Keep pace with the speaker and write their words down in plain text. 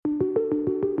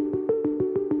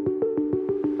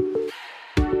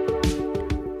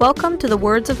Welcome to the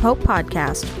Words of Hope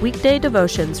podcast, weekday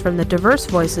devotions from the diverse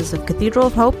voices of Cathedral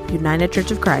of Hope, United Church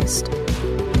of Christ.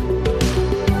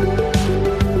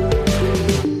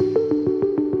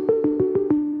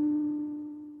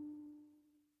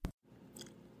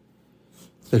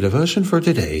 The devotion for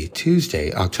today,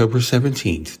 Tuesday, October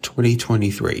 17th,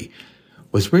 2023,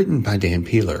 was written by Dan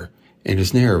Peeler and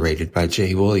is narrated by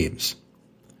Jay Williams.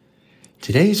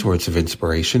 Today's words of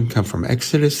inspiration come from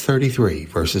Exodus 33,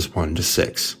 verses 1 to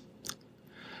 6.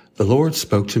 The Lord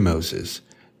spoke to Moses,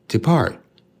 "Depart,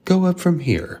 go up from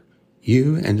here,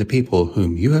 you and the people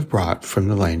whom you have brought from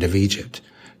the land of Egypt,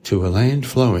 to a land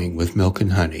flowing with milk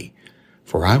and honey.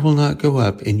 For I will not go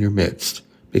up in your midst,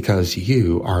 because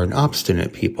you are an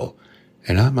obstinate people,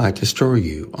 and I might destroy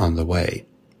you on the way."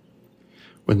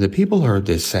 When the people heard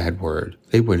this sad word,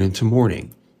 they went into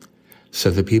mourning. So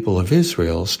the people of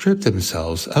Israel stripped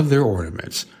themselves of their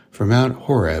ornaments from Mount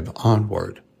Horeb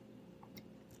onward.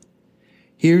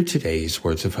 Hear today's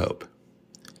words of hope.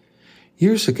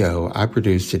 Years ago, I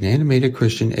produced an animated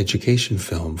Christian education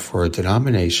film for a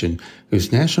denomination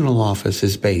whose national office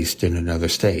is based in another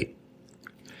state.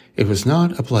 It was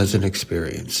not a pleasant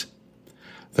experience.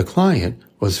 The client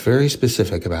was very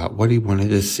specific about what he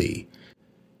wanted to see,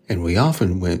 and we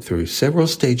often went through several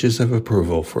stages of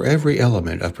approval for every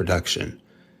element of production.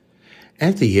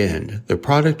 At the end, the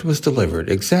product was delivered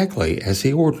exactly as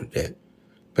he ordered it,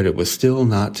 but it was still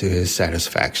not to his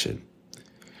satisfaction.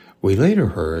 We later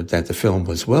heard that the film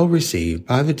was well received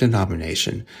by the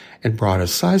denomination and brought a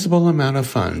sizable amount of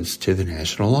funds to the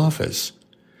national office.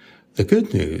 The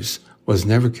good news was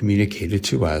never communicated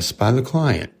to us by the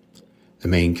client. The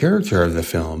main character of the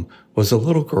film was a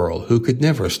little girl who could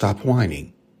never stop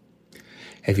whining.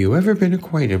 Have you ever been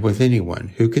acquainted with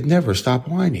anyone who could never stop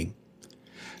whining?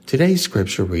 Today's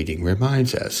scripture reading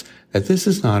reminds us that this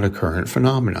is not a current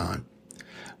phenomenon.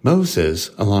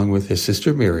 Moses, along with his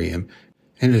sister Miriam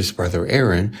and his brother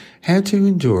Aaron, had to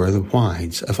endure the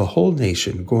whines of a whole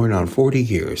nation going on 40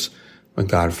 years when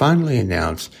God finally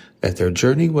announced that their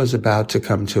journey was about to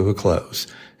come to a close,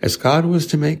 as God was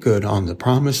to make good on the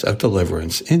promise of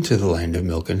deliverance into the land of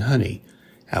milk and honey.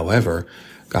 However,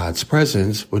 God's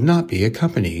presence would not be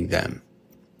accompanying them.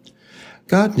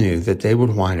 God knew that they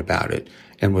would whine about it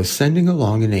and was sending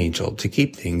along an angel to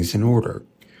keep things in order.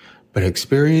 But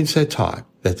experience had taught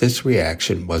that this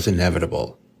reaction was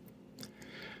inevitable.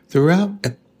 Throughout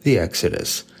the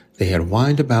Exodus, they had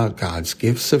whined about God's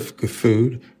gifts of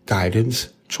food, guidance,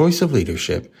 choice of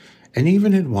leadership, and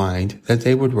even had whined that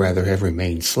they would rather have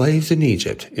remained slaves in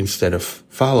Egypt instead of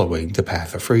following the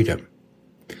path of freedom.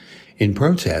 In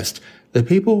protest, the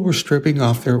people were stripping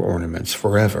off their ornaments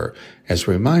forever as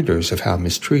reminders of how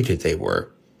mistreated they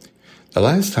were. The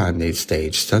last time they'd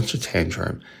staged such a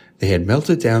tantrum, they had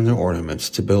melted down their ornaments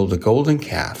to build a golden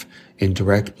calf in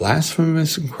direct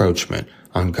blasphemous encroachment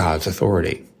on God's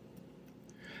authority.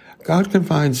 God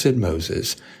confided to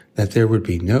Moses that there would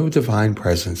be no divine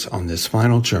presence on this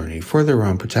final journey for their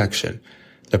own protection,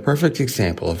 the perfect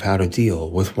example of how to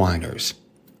deal with whiners.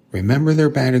 Remember their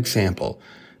bad example,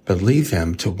 but leave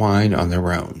them to whine on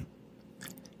their own.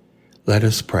 Let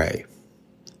us pray.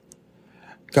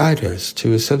 Guide us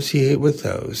to associate with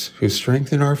those who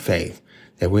strengthen our faith,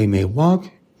 that we may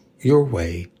walk your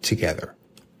way together.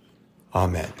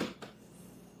 Amen.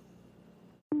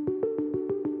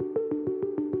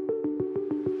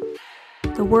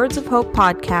 The Words of Hope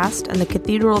podcast and the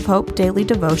Cathedral of Hope daily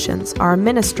devotions are a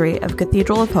ministry of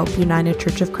Cathedral of Hope United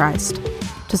Church of Christ.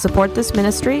 To support this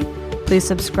ministry, please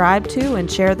subscribe to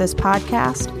and share this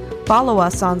podcast, follow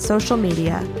us on social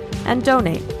media, and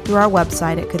donate through our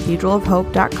website at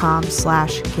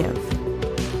cathedralofhope.com/give.